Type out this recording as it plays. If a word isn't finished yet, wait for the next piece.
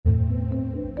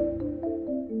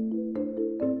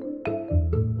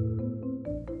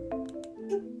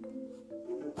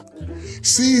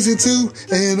Season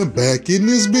 2, and I'm back in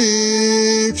this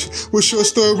bitch. With short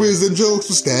stories and jokes,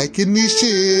 we're stacking these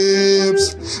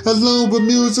chips. Along with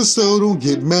music, so don't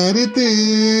get mad at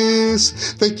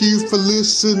this. Thank you for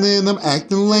listening, I'm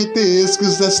acting like this,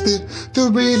 cause I still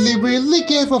don't really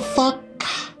give a fuck.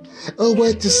 Or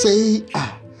what you say,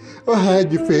 or how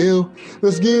you feel.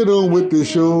 Let's get on with the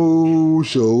show.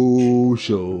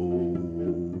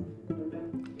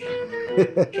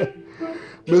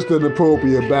 Mr.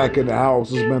 Inappropriate back in the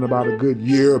house. It's been about a good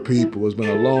year, people. It's been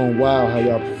a long while. How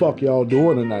y'all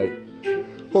doing tonight?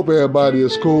 Hope everybody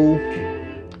is cool.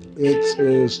 It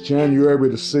is January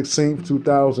the 16th,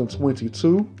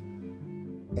 2022.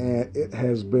 And it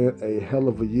has been a hell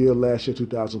of a year last year,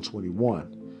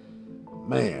 2021.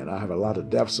 Man, I have a lot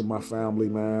of deaths in my family,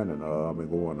 man. And I've been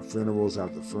going to funerals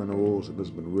after funerals. And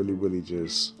it's been really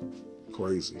just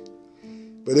crazy.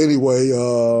 But anyway,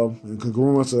 in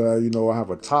congruence to, I have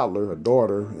a toddler, a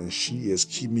daughter, and she is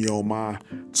keeping me on my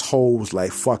toes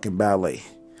like fucking ballet.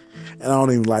 And I don't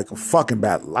even like fucking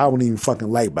ballet. I don't even fucking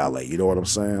like ballet, you know what I'm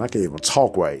saying? I can't even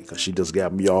talk right because she just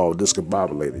got me all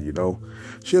discombobulated,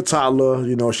 She a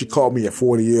toddler, she called me at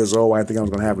 40 years old. I didn't think I was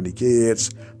going to have any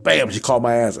kids. Bam, she called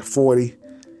my ass at 40.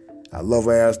 I love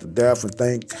her ass to death and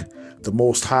thank the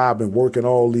Most High. I've been working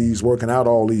out all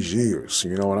these years,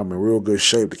 and I'm in real good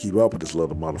shape to keep up with this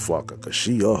little motherfucker. Cause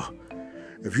she,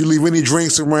 if you leave any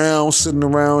drinks around, sitting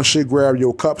around, shit, grab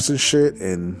your cups and shit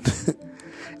and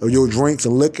or your drinks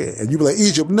and liquor, and you be like,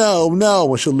 Egypt, no,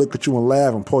 and she'll look at you and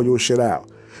laugh and pour your shit out.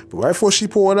 But right before she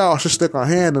pour it out, she'll stick her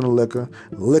hand in the liquor,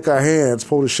 lick her hands,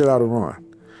 pull the shit out and run.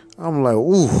 I'm like,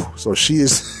 ooh, so she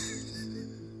is.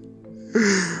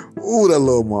 Ooh, that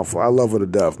little motherfucker. I love her to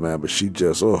death, man, but she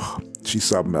just, she's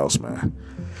something else, man.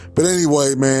 But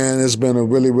anyway, man, it's been a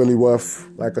really rough,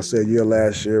 like I said, year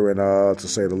last year, and to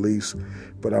say the least.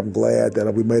 But I'm glad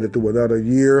that we made it through another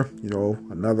year,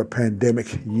 another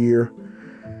pandemic year.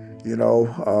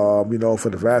 For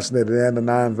the vaccinated and the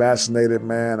non-vaccinated,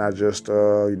 man, I just,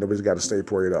 we just got to stay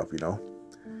prayed up,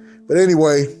 But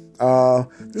anyway,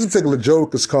 this particular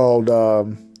joke is called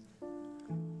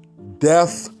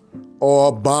Death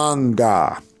or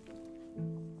Bonga.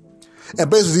 And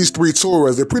basically these three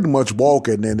tourists, they're pretty much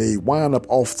walking and they wind up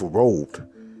off the road.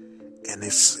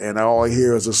 And all I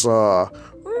hear is this so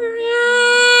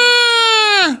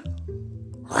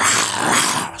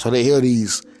they hear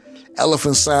these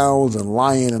elephant sounds and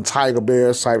lion and tiger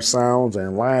bears type sounds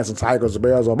and lions and tigers and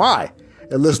bears. Oh my!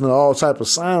 And listen to all type of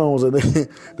sounds. And then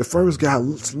the first guy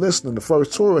listening, the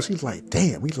first tourist, he's like,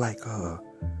 damn, damn,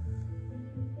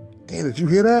 did you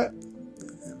hear that?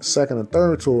 And the second and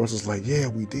third tourist is like, yeah,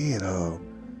 we did.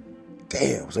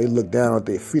 Damn. So they look down at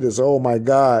their feet and say, oh my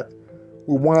God,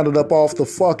 we winded up off the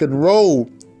fucking road.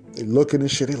 They looking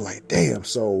and shit. They like, damn.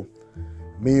 So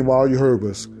meanwhile, you heard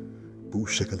was boo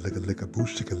shika licka licka boo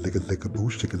shika licka licka boo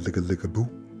shika licka licka boo.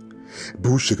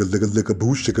 Boo shika licka licka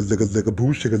boo shika licka licka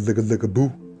boo shika licka licka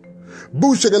boo.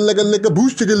 Boo shika licka licka boo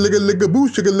shika licka licka boo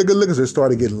shika licka licka. So it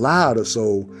started getting louder.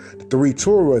 So the three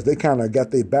tourists, they kind of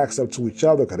got their backs up to each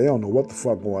other because they don't know what the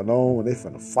fuck going on. They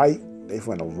finna fight. They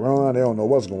finna run. They don't know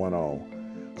what's going on.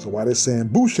 So while they're saying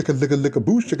boo shika licka licka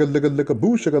boo shika licka licka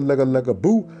boo shika licka licka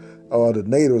boo, the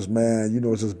natives, man,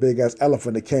 it's this big ass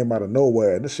elephant that came out of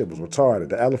nowhere, and this shit was retarded.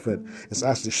 The elephant is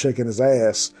actually shaking his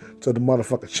ass to the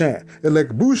motherfucker chant. And like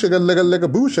boo shaka licka licka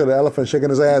boo shaka, the elephant shaking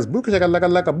his ass, boo shaka licka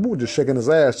licka boo, just shaking his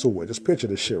ass to it. Just picture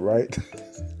this shit, right?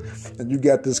 And you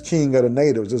got this king of the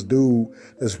natives, this dude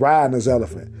that's riding this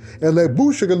elephant. And like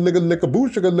boo shaka licka licka boo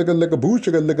shaka licka licka boo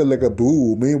shaka licka licka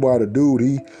boo. Meanwhile, the dude,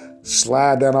 he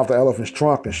slide down off the elephant's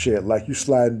trunk and shit, like you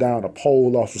sliding down a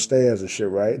pole off the stairs and shit,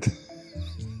 right?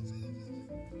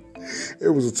 It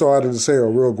was retarded to say, a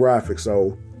real graphic.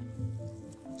 So,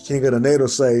 King of the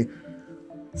Natives say,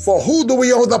 for who do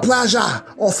we owe the pleasure?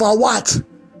 Or for what?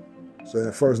 So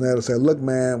the first native said, look,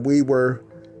 man, we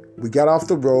got off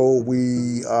the road.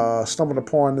 We stumbled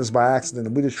upon this by accident,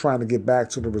 and we're just trying to get back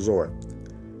to the resort.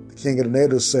 The King of the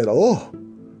Natives said, oh,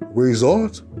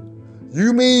 resort?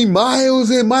 You mean miles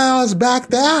and miles back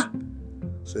there?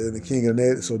 So then the King of the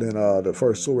Natives, the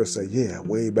first tourist said, yeah,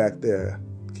 way back there.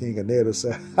 King of Natives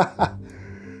said,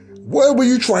 where were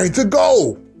you trying to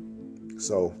go?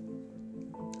 So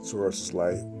tourist is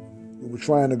like, we were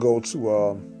trying to go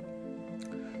to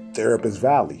Therapist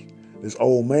Valley. This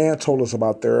old man told us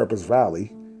about Therapist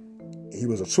Valley. He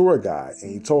was a tour guide, and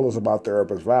he told us about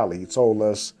Therapist Valley. He told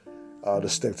us to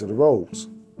stick to the roads.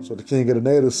 So the King of the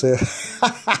Natives said,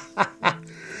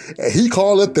 and he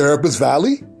called it Therapist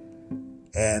Valley.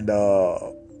 And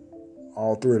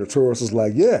all three of the tourists was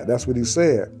like, yeah, that's what he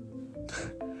said.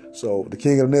 So the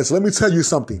King of the Natives, let me tell you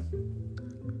something.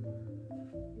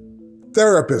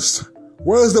 therapist.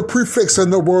 Where's the prefix in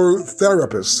the word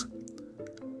therapist?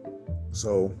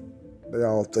 So they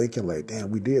all thinking like,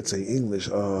 damn, we did say English.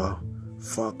 They all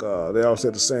said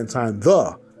at the same time,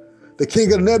 The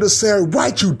king of the nether said,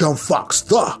 right, you dumb fucks,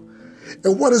 the.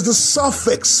 And what is the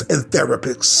suffix in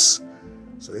therapist?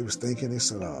 So they was thinking, they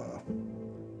said,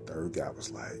 third guy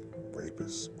was like,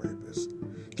 rapist.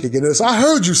 King of this, I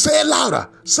heard you, say it louder,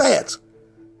 say it.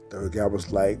 Third guy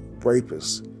was like,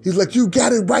 rapist. He's like, you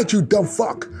got it right, you dumb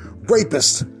fuck,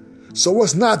 rapist. So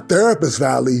it's not Therapist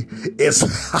Valley, it's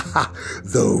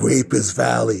the Rapist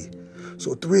Valley.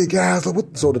 So three guys,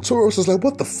 so the tourist was like,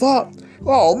 what the fuck?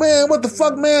 Oh man, what the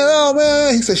fuck, man? Oh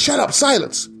man. He said, shut up,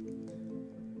 silence.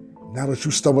 Now that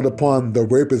you stumbled upon the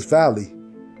Rapist Valley,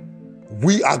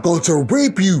 we are going to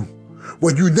rape you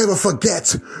when you never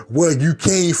forget where you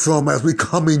came from as we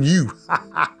come in you.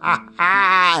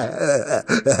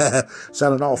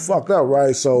 Sounding all fucked up,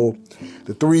 right? So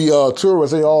the three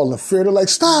tourists, they all in fear. They're like,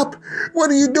 stop. What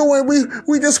are you doing?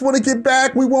 We just want to get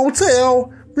back. We won't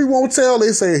tell.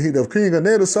 They say, the king of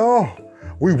Nether said, oh,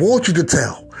 we want you to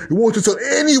tell. We want you to tell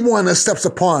anyone that steps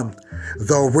upon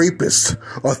the Rapist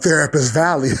or Therapist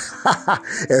Valley,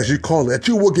 as you call it, that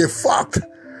you will get fucked.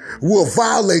 We'll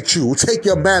violate you, take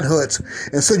your manhood,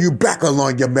 and send you back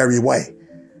along your merry way.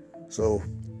 So,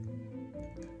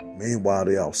 meanwhile,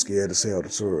 they all scared as hell, the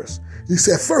tourists. He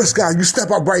said, first guy, you step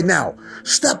up right now.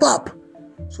 Step up.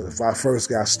 So the first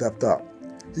guy stepped up.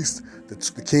 He's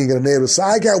the king of the neighbors. So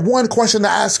I got one question to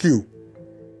ask you.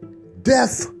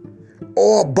 Death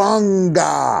or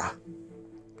Bonga?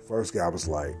 First guy was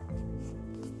like,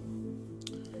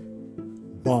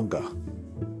 Bonga.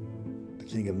 The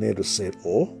king of the neighbors said,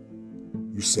 oh?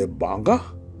 You said Bonga?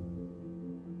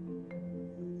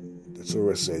 The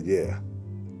tourist said, yeah.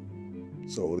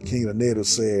 So the king of the natives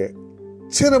said,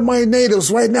 10 of my natives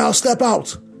right now step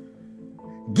out.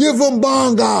 Give them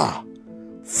Bonga.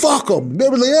 Fuck them. They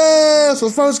were like, yeah. So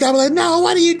the first guy was like, no,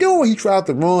 what are you doing? He tried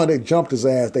to run. They jumped his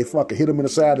ass. They fucking hit him in the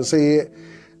side of his head.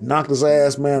 Knocked his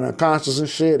ass, man, unconscious and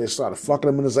shit. They started fucking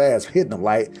him in his ass, hitting him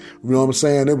like, you know what I'm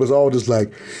saying? It was all just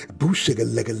like, boo shigga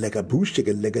licka licka, boo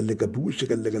shigga licka licka, boo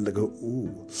shigga licka licka, ooh.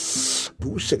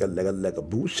 Boo shigga licka licka,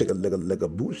 boo shigga licka licka,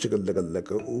 boo shigga licka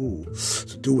licka, ooh.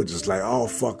 So dude was just like all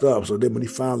fucked up. So then when he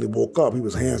finally woke up, he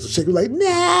was hands to shake. He was like,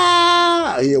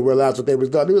 no. He realized what they was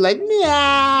doing. He was like,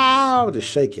 no.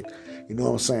 Just shaking. You know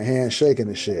what I'm saying? Hands shaking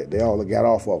and shit. They all got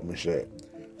off of him and shit.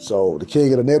 So the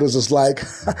king of the natives is like,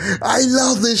 I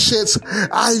love this shit.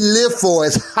 I live for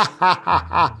it.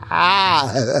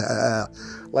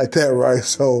 Like that, right?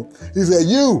 So he said,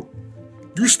 you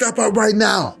step up right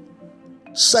now.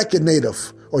 Second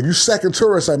native, or you second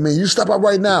tourist, you step up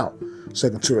right now.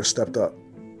 Second tourist stepped up.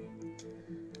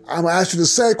 I'm going to ask you the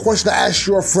same question I asked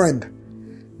your friend.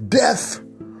 Death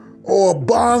or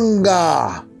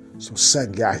Bonga? So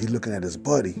second guy, he looking at his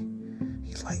buddy.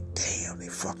 He's like, damn, they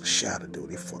fucking shouted, dude.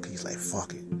 He's like,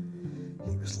 fuck it.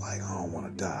 He was like, I don't want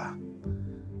to die.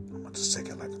 I'm going to just take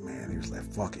it like a man. He was like,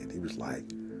 fuck it. He was like,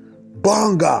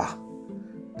 Bonga.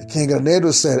 The king of the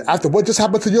natives said, after what just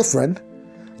happened to your friend,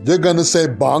 you're going to say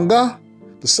Bonga?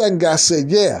 The second guy said,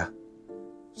 yeah.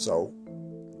 So,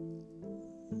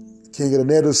 the king of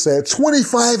the natives said,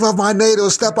 25 of my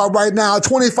natives step up right now.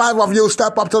 25 of you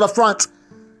step up to the front.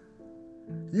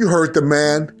 You heard the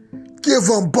man. Give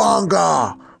them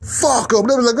Bonga. Fuck them.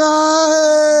 They were like,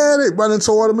 oh, they running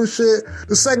toward him and shit.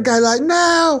 The second guy like,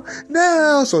 no.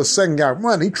 So the second guy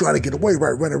running. He trying to get away,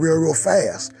 right, running real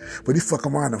fast. But he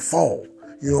fucking around and fall.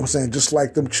 You know what I'm saying? Just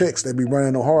like them chicks, they be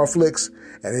running on horror flicks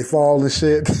and they fall and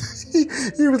shit.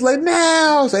 He was like,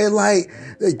 no. So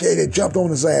they jumped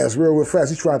on his ass real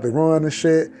fast. He tried to run and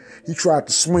shit. He tried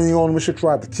to swing on him and shit,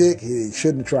 tried to kick. He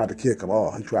shouldn't have tried to kick him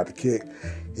all. He tried to kick.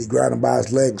 He grabbed him by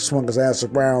his leg, swung his ass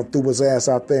around, threw his ass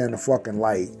out there in the fucking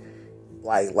like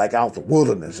out the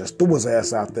wilderness, just threw his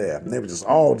ass out there. And they were just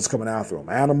all just coming after him.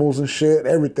 Animals and shit,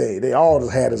 everything. They all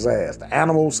just had his ass. The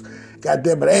animals,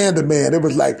 goddamn it, and the man. It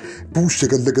was like, boo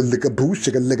shigga licka licka, boo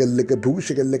shigga licka licka, boo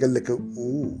shigga licka licka,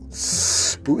 ooh.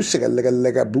 Boo shigga licka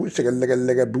licka, boo shigga licka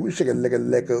licka, boo shigga licka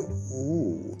licka,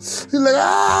 ooh. He's like,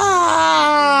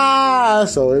 ah!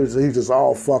 So he was just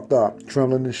all fucked up,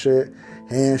 trembling and shit.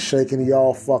 Hands shaking, he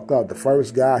all fucked up. The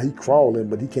first guy, he crawling,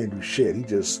 but he can't do shit. He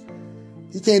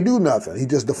can't do nothing. He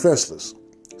just defenseless.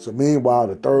 So meanwhile,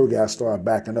 the third guy started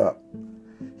backing up.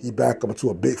 He backed up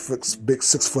into a big 6'8"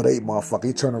 motherfucker.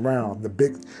 He turned around. The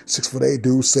big 6'8"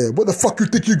 dude said, where the fuck you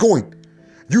think you're going?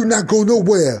 You're not going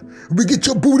nowhere. We get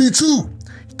your booty too.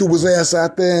 He threw his ass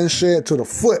out there and shit to the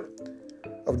foot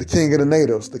of the king of the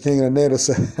natives. The king of the natives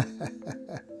said,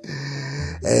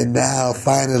 and now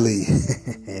finally,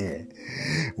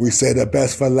 We say the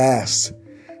best for last.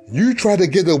 You try to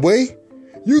get away,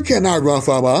 you cannot run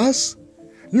from us.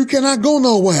 You cannot go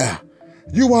nowhere.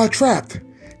 You are trapped.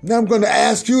 Now I'm going to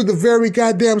ask you the very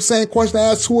goddamn same question I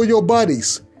asked two of your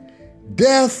buddies.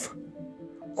 Death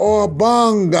or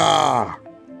Bonga?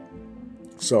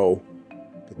 So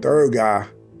the third guy,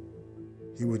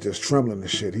 he was just trembling and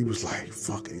shit. He was like,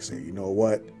 fuck it. He said, you know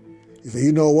what? He said,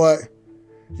 you know what?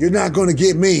 You're not going to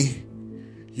get me.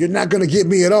 You're not going to get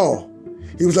me at all.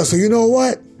 He was like, so you know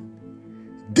what?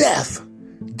 Death.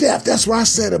 Death. That's why I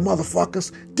said it,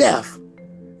 motherfuckers. Death.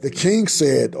 The king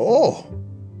said, oh,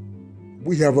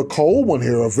 we have a cold one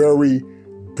here, a very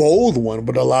bold one,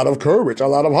 but a lot of courage, a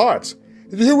lot of hearts.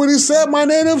 Did you hear what he said, my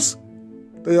natives?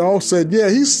 They all said, yeah,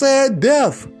 he said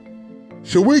death.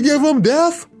 Should we give him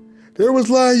death? They was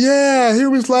like, yeah. He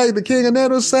was like, the king of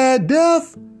natives said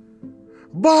death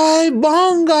by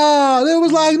Bonga. They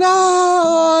was like,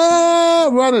 no,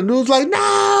 running. It was like,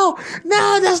 no,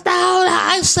 that's not.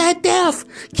 I said death.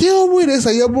 Kill me. They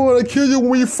say, yeah, boy, they kill you when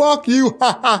we fuck you.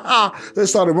 They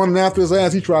started running after his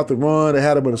ass. He tried to run. They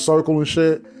had him in a circle and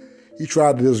shit. He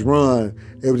tried to just run.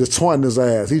 They were just taunting his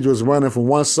ass. He was running from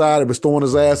one side. They was throwing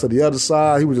his ass to the other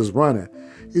side. He was just running.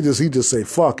 He just said,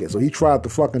 fuck it. So he tried to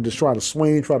fucking just try to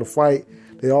swing, try to fight.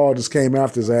 They all just came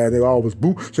after his ass. They all was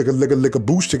boo, chicka licka licka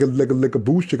boo, chicka licka licka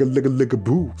boo, chicka licka licka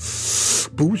boo.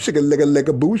 Boo, chicka licka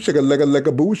licka boo, chicka licka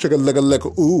licka boo, chicka licka licka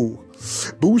ooh.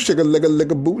 Boo, chicka licka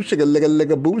licka boo, chicka licka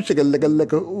licka boo, chicka licka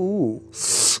licka ooh.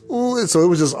 Ooh, and so it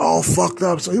was just all fucked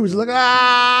up. So he was like,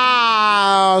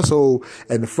 ah. So,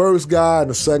 and the first guy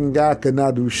and the second guy could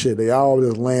not do shit. They all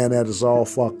just laying there just all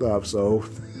fucked up. So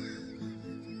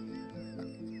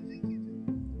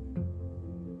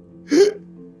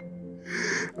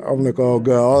I'm like, oh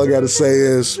God, all I got to say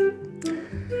is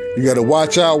you got to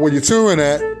watch out where you're touring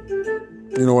at.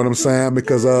 You know what I'm saying?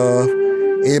 Because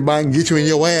anybody can get you in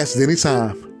your ass at any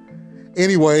time.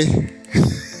 Anyway,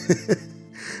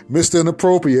 Mr.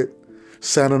 Inappropriate,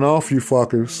 signing off, you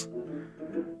fuckers.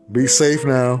 Be safe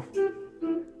now.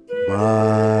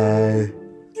 Bye.